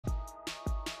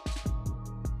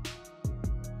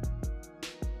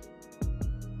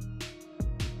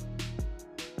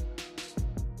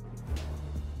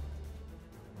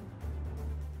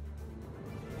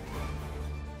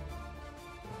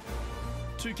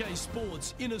2K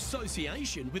Sports, in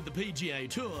association with the PGA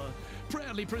Tour,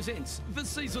 proudly presents the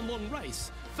season-long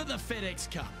race for the FedEx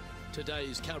Cup.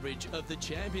 Today's coverage of the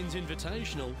Champions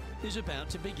Invitational is about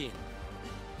to begin.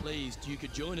 Pleased you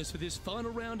could join us for this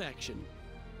final round action.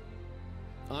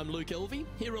 I'm Luke Elvey,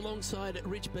 here alongside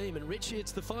Rich Beam. And Rich,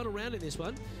 it's the final round in this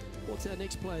one. What's our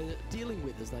next player dealing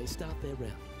with as they start their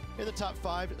round? In the top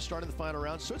five, starting the final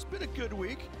round. So it's been a good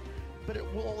week, but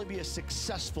it will only be a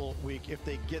successful week if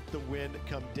they get the win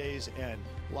come day's end.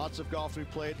 Lots of golf to be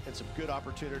played and some good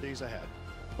opportunities ahead.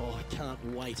 Oh, I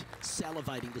can't wait.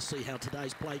 Salivating to see how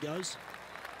today's play goes.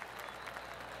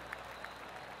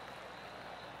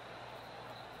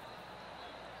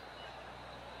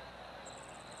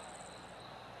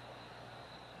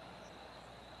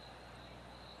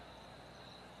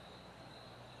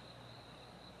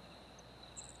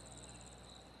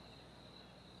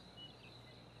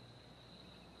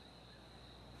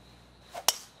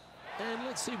 And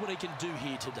let's see what he can do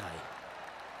here today.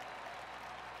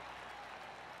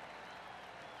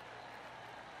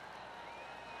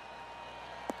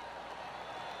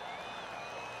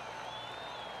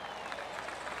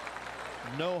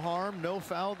 No harm, no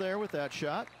foul there with that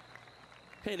shot.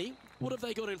 Penny, what have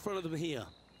they got in front of them here?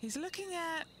 He's looking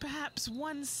at perhaps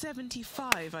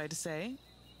 175, I'd say.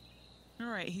 All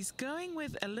right, he's going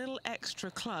with a little extra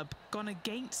club, gone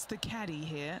against the caddy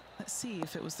here. Let's see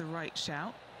if it was the right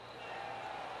shout.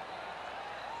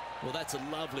 Well, that's a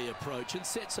lovely approach and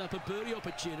sets up a birdie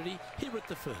opportunity here at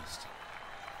the first.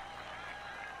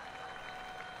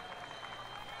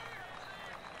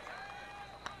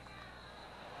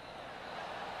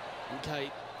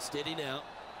 Okay, steady now.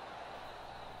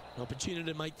 An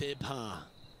opportunity to make their par.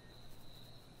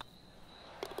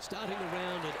 Starting the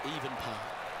round at even par.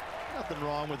 Nothing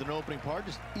wrong with an opening par,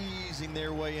 just easing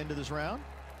their way into this round.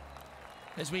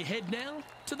 As we head now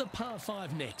to the par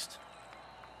 5 next.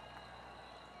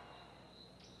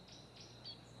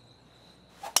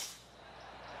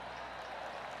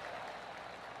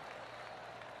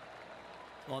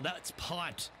 Oh, that's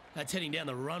piped. That's heading down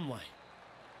the runway.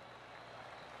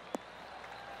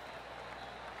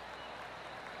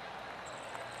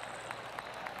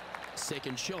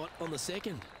 Second shot on the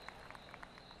second.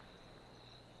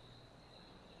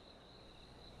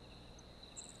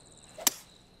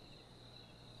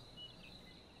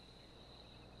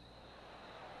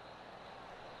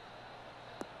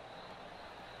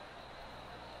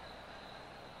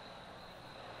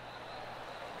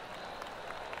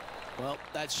 Well,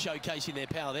 that's showcasing their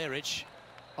power there, Rich.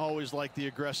 Always like the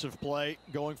aggressive play,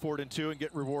 going for it in two and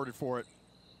get rewarded for it.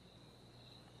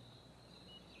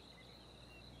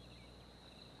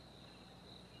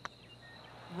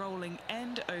 Rolling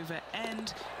end over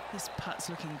end. This putt's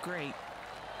looking great.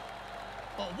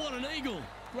 Oh, what an eagle.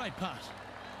 Great putt.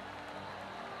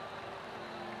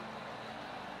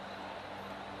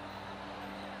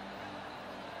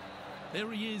 There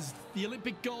he is, the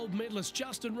Olympic gold medalist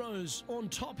Justin Rose on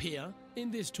top here in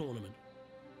this tournament.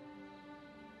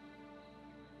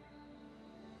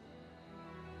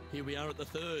 Here we are at the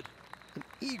third. An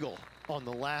eagle on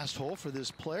the last hole for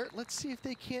this player. Let's see if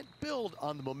they can't build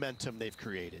on the momentum they've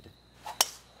created.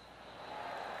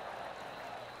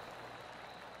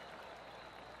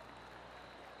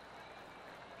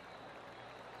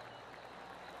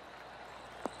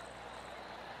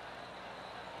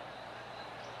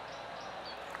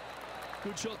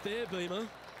 Good shot there, Beamer.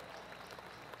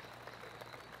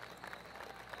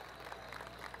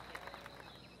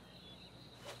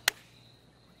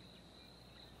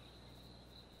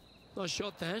 Nice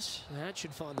shot that. That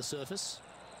should find the surface.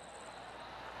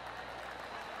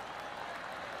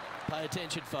 Pay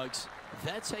attention, folks.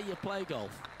 That's how you play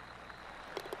golf.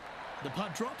 The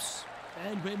putt drops,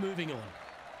 and we're moving on.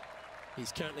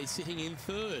 He's currently sitting in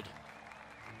third.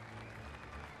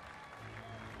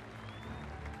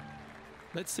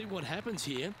 Let's see what happens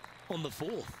here on the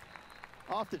fourth.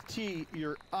 Off the tee,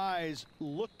 your eyes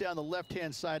look down the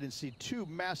left-hand side and see two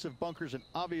massive bunkers and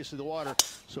obviously the water.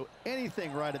 So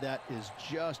anything right of that is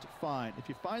just fine. If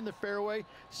you find the fairway,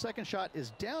 second shot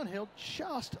is downhill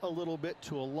just a little bit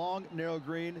to a long, narrow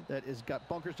green that has got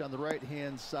bunkers down the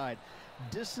right-hand side.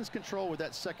 Distance control with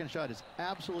that second shot is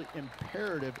absolutely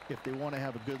imperative if they want to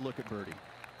have a good look at birdie.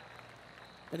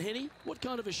 And Henny, what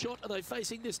kind of a shot are they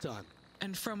facing this time?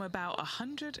 And from about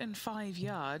 105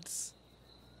 yards.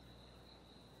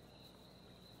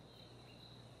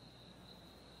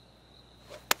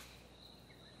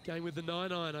 Going with the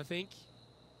 9-iron, I think.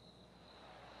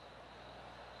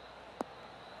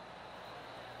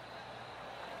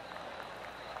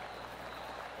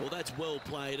 Well, that's well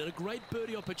played, and a great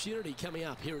birdie opportunity coming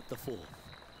up here at the fourth.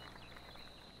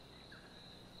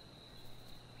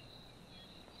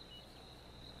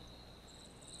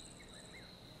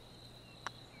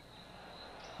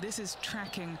 This is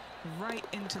tracking right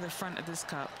into the front of this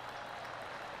cup.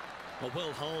 A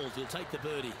well holed, he'll take the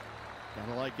birdie.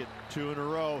 Kinda like it. 2 in a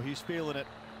row. He's feeling it.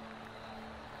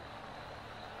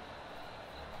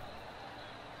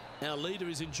 Our leader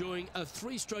is enjoying a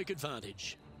 3-stroke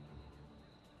advantage.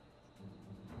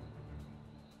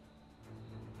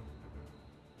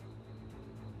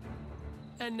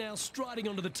 And now striding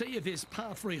onto the tee of this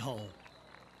par 3 hole.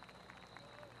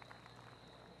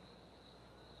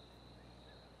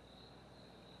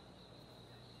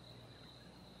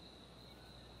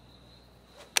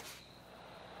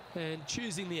 And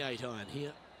choosing the 8-iron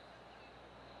here.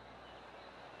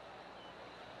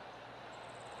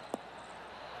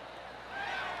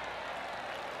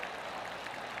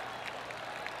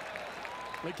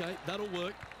 Okay, that'll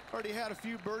work. Already had a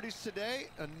few birdies today.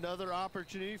 Another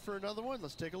opportunity for another one.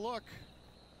 Let's take a look.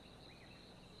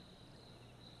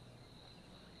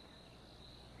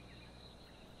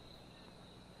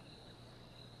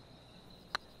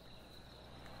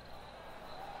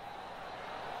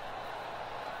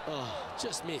 Oh,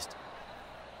 just missed.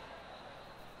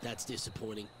 That's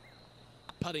disappointing.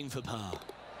 Putting for par.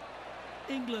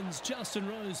 England's Justin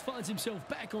Rose finds himself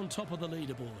back on top of the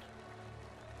leaderboard.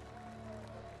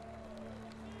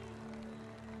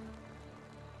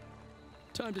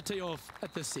 Time to tee off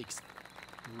at the 6th.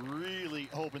 Really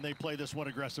hoping they play this one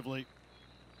aggressively.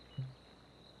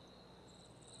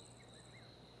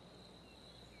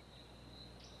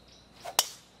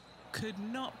 Could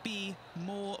not be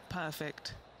more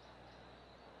perfect.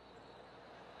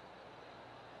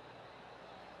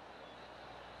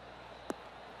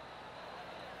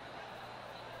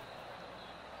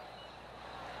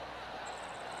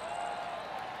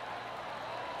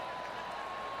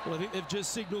 Well, I think they've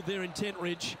just signalled their intent,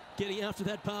 Rich. Getting after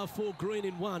that par 4 green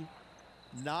in 1.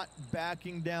 Not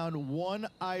backing down 1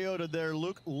 iota there,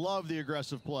 Luke. Love the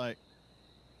aggressive play.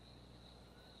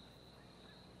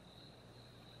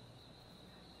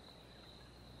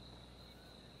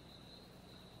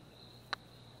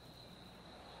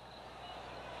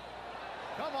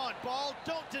 Come on, ball.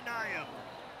 Don't deny him.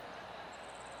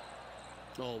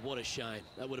 Oh, what a shame.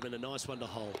 That would have been a nice one to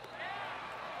hold.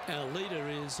 Our leader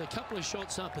is a couple of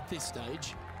shots up at this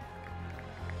stage.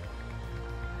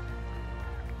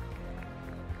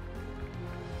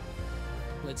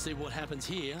 Let's see what happens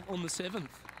here on the 7th.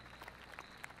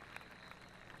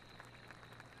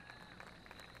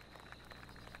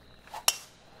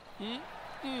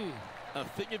 A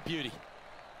thing of beauty.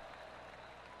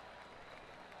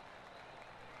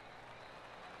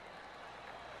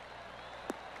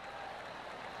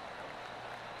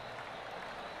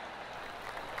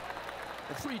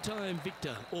 A 3-time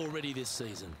victor already this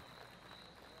season.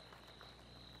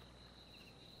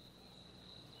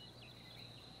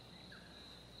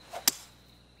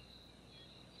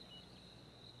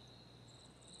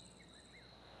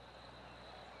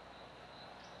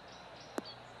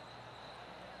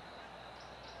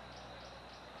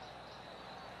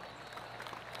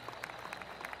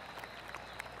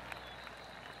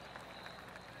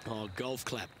 Oh, golf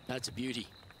clap. That's a beauty.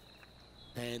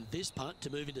 And this putt to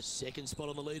move into 2nd spot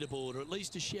on the leaderboard, or at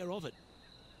least a share of it.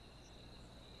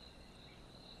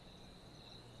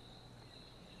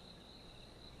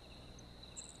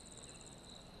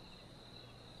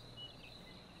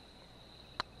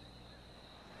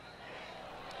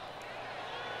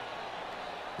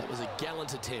 That was a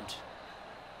gallant attempt.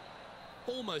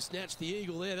 Almost snatched the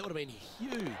eagle there. That would have been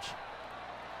huge.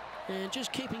 And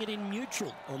just keeping it in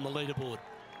neutral on the leaderboard.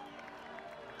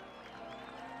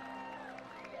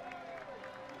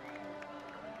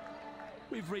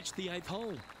 We've reached the 8th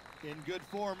hole. In good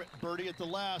form, birdie at the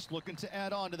last, looking to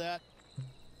add on to that.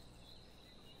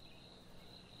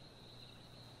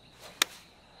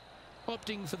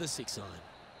 Opting for the 6-iron.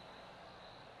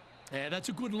 Yeah, that's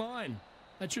a good line.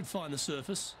 That should find the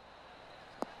surface.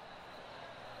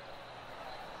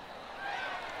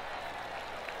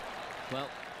 Well,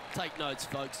 take notes,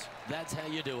 folks. That's how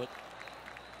you do it.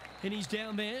 And he's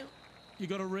down there. You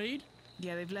got to read.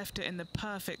 Yeah, they've left it in the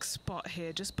perfect spot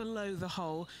here, just below the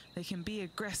hole. They can be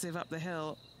aggressive up the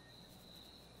hill.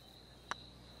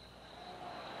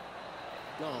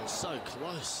 Oh, so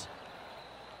close.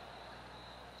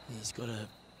 He's got a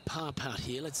par putt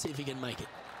here. Let's see if he can make it.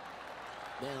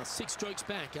 Now 6 strokes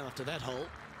back after that hole.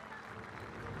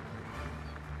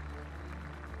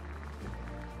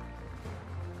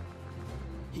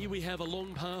 Here we have a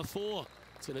long par 4.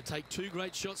 It's going to take 2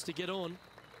 great shots to get on.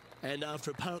 And after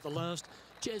a par at the last,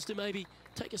 chance to maybe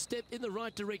take a step in the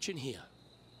right direction here.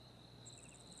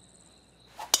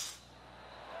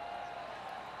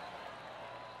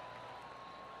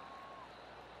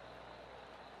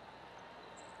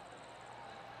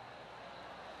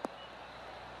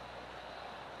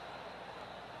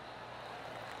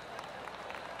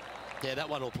 Yeah, that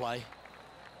one will play.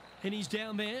 And he's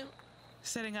down there.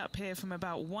 Setting up here from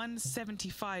about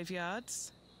 175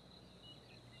 yards.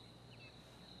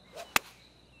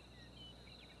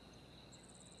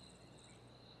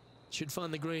 Should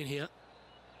find the green here.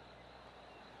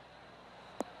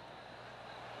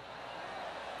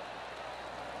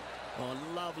 Oh,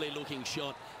 lovely looking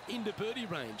shot into birdie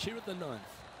range here at the 9th.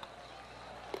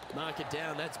 Mark it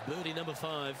down, that's birdie number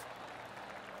 5.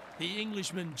 The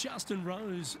Englishman Justin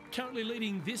Rose currently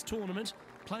leading this tournament,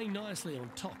 playing nicely on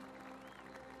top.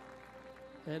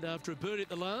 And after a birdie at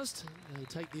the last, they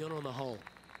take the honour on the hole.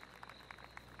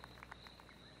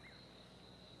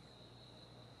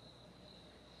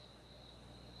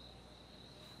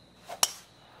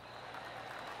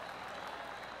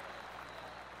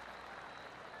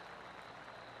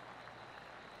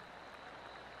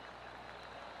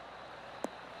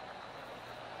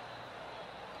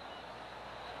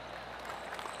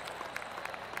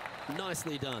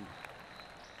 Nicely done.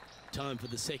 Time for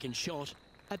the second shot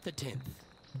at the 10th.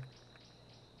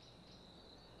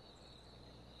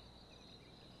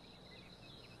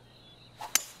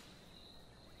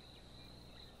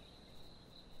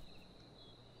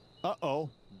 Uh-oh,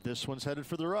 this one's headed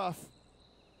for the rough.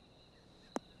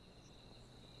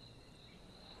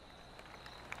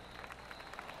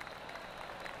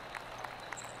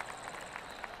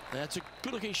 That's a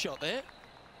good-looking shot there.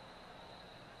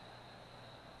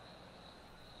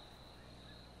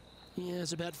 Yeah,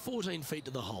 it's about 14 feet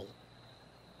to the hole.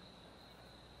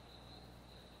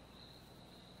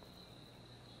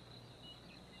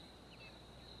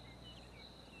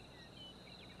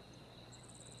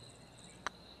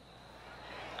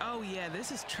 Oh yeah,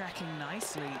 this is tracking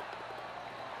nicely.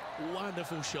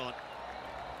 Wonderful shot.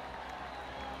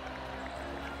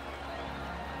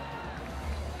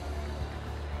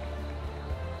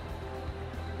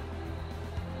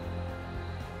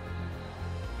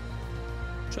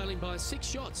 Trailing by 6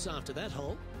 shots after that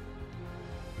hole.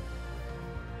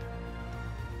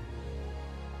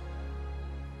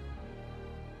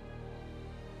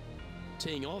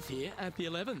 Teeing off here at the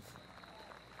 11th.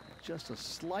 Just a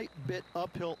slight bit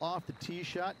uphill off the tee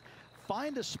shot.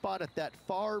 Find a spot at that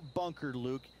far bunker,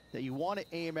 Luke, that you want to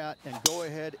aim at and go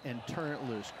ahead and turn it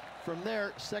loose. From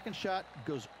there, second shot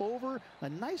goes over a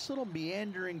nice little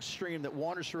meandering stream that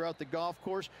wanders throughout the golf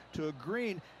course to a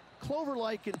green,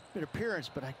 clover-like in appearance,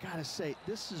 but I gotta say,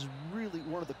 this is really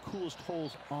one of the coolest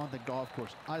holes on the golf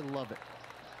course. I love it.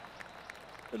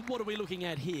 And what are we looking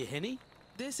at here, Henny?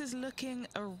 This is looking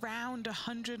around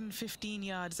 115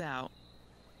 yards out.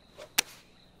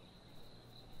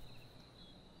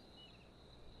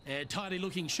 A tidy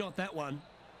looking shot, that one.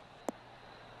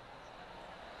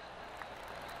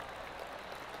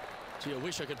 Gee, I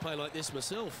wish I could play like this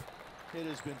myself. It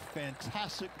has been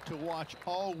fantastic to watch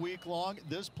all week long.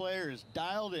 This player is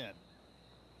dialed in.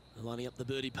 Lining up the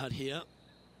birdie putt here.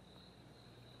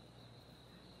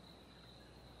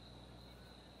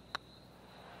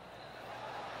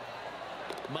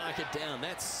 Mark it down.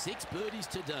 That's 6 birdies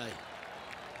today.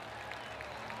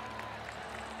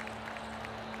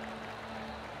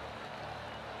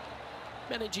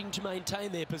 Managing to maintain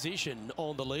their position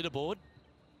on the leaderboard.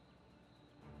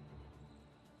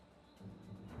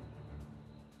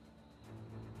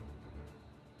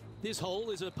 This hole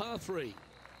is a par 3.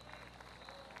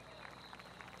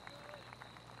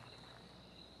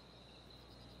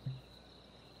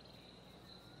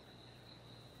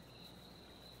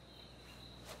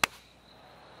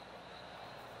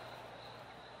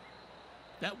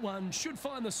 That one should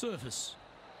find the surface.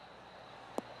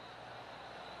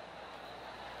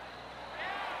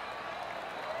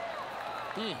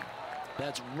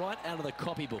 That's right out of the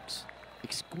copybooks.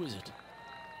 Exquisite.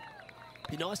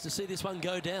 Be nice to see this one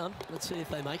go down. Let's see if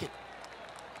they make it.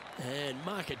 And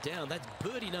mark it down. That's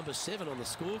birdie number 7 on the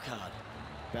scorecard.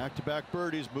 Back-to-back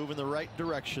birdies moving the right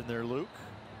direction there, Luke.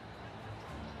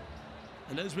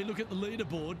 And as we look at the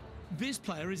leaderboard, this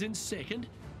player is in second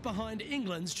behind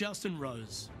England's Justin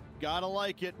Rose. Gotta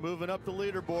like it, moving up the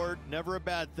leaderboard, never a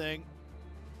bad thing.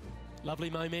 Lovely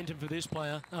momentum for this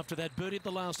player after that birdie at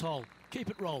the last hole. Keep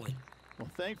it rolling. Well,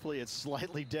 thankfully, it's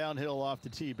slightly downhill off the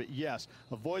tee, but yes,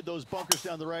 avoid those bunkers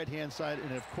down the right-hand side,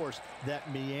 and of course,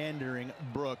 that meandering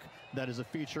brook that is a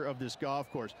feature of this golf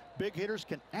course. Big hitters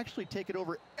can actually take it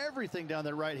over everything down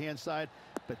the right-hand side,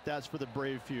 but that's for the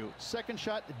brave few. Second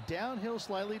shot downhill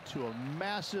slightly to a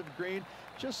massive green.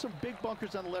 Just some big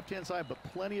bunkers on the left-hand side, but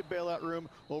plenty of bailout room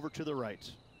over to the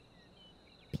right.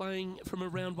 Playing from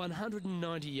around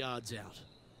 190 yards out.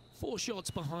 4 shots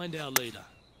behind our leader.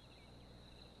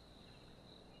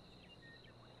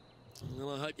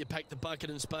 Well, I hope you pack the bucket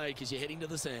and spade because you're heading to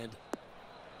the sand.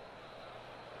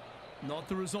 Not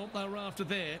the result they were after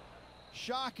there.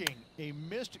 Shocking, a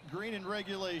missed green in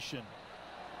regulation.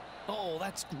 Oh,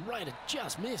 that's great. It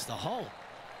just missed the hole.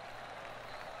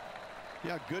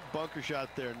 Yeah, good bunker shot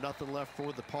there. Nothing left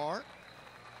for the par.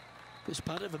 This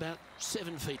putt of about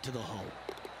 7 feet to the hole.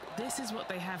 This is what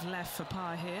they have left for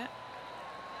par here.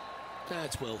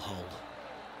 That's well holed.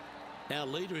 Our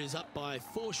leader is up by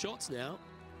 4 shots now.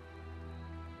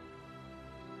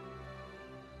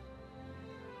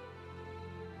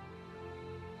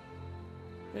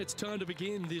 It's time to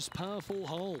begin this par 4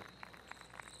 hole.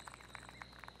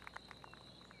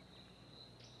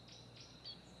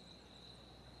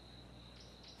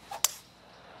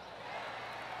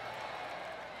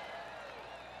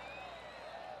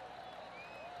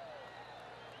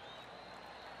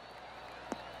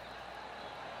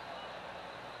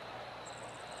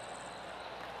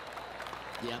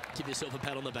 Yep, give yourself a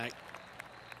pat on the back.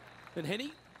 And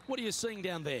Henny, what are you seeing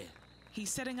down there? He's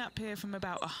setting up here from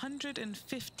about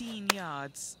 115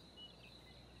 yards.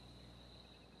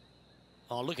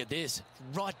 Oh, look at this.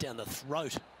 Right down the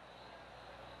throat.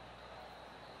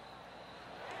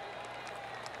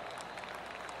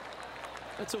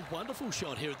 That's a wonderful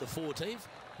shot here at the 14th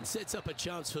and sets up a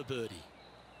chance for birdie.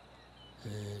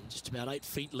 And just about 8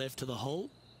 feet left to the hole.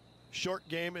 Short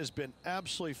game has been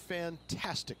absolutely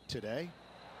fantastic today.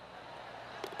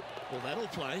 Well, that'll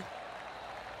play.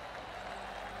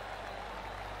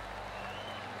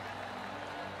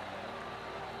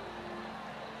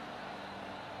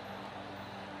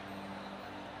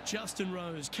 Justin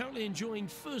Rose currently enjoying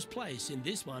first place in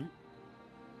this one.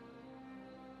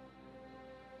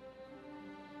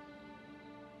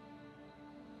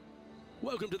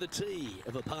 Welcome to the tee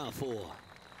of a par 4.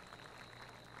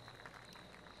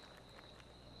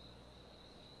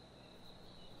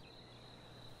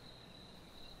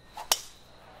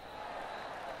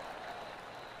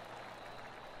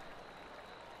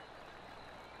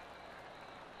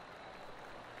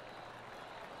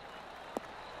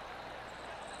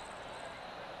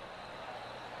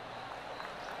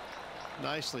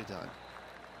 Nicely done.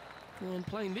 And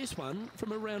playing this one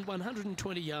from around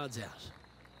 120 yards out.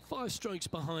 5 strokes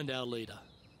behind our leader.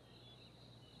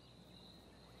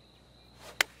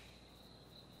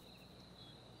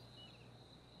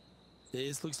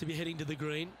 This looks to be heading to the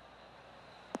green.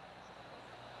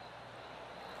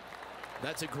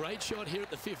 That's a great shot here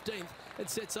at the 15th and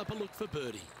sets up a look for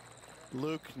birdie.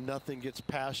 Luke, nothing gets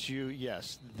past you.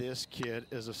 Yes, this kid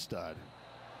is a stud.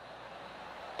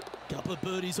 Couple of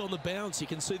birdies on the bounce. You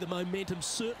can see the momentum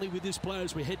certainly with this player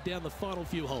as we head down the final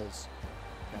few holes.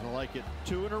 Gotta like it.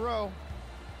 2 in a row.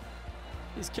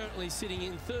 He's currently sitting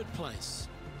in 3rd place.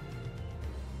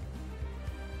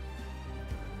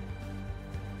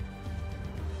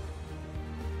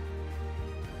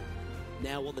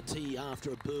 Now on the tee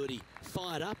after a birdie.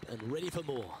 Fired up and ready for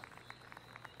more.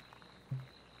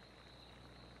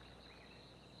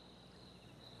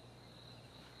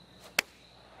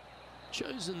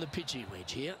 Chosen the pitching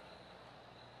wedge here.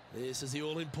 This is the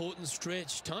all-important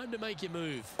stretch. Time to make your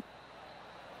move.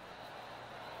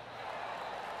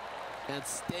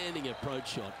 Outstanding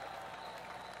approach shot.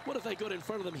 What have they got in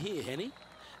front of them here, Henny?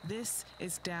 This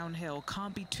is downhill.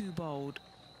 Can't be too bold.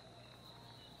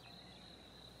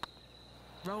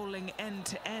 Rolling end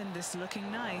to end. This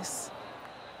looking nice.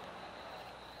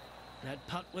 That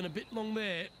putt went a bit long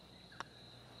there.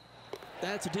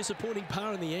 That's a disappointing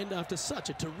par in the end after such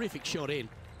a terrific shot in.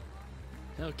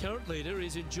 Our current leader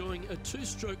is enjoying a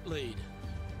 2-stroke lead.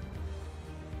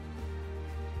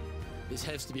 This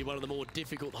has to be one of the more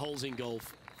difficult holes in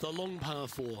golf, the long par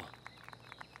 4.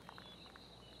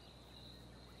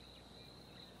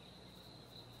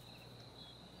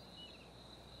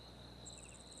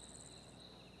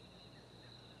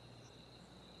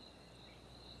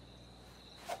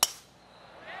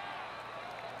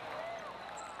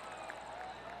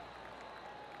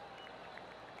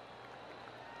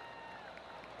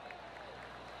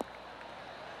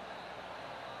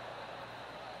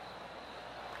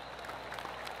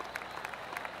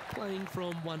 Playing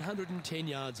from 110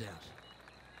 yards out.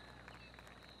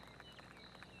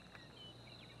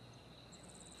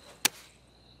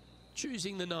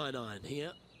 Choosing the 9-iron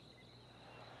here.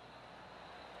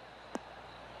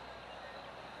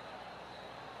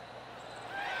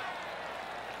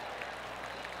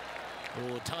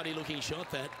 Oh, tidy looking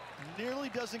shot that. Nearly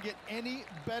doesn't get any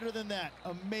better than that.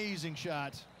 Amazing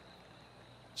shot.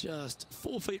 Just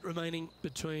 4 feet remaining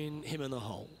between him and the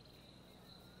hole.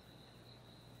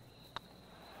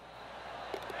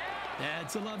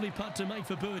 That's a lovely putt to make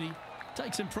for birdie.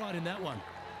 Take some pride in that one.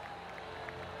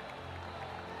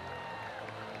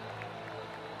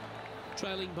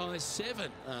 Trailing by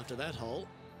 7 after that hole.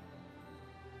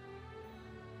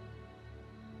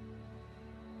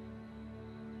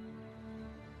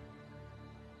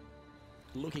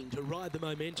 Looking to ride the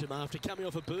momentum after coming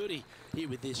off a birdie here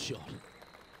with this shot.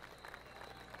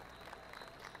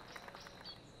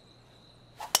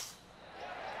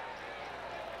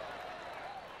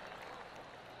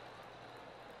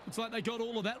 Looks like they got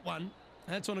all of that one.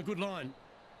 That's on a good line.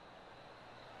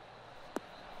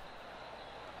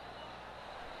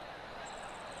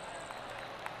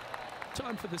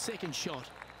 Time for the second shot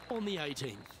on the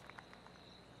 18th.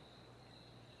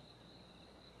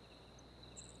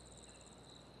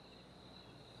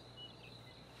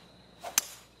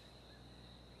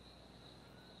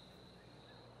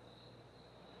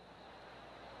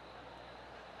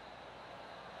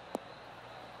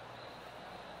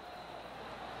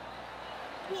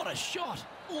 What a shot!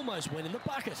 Almost went in the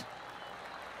bucket.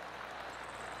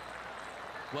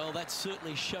 Well, that's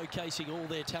certainly showcasing all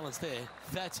their talents there.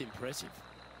 That's impressive.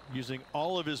 Using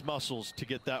all of his muscles to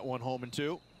get that one home and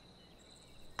two.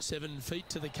 7 feet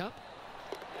to the cup.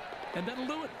 And that'll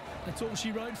do it. That's all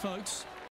she wrote, folks.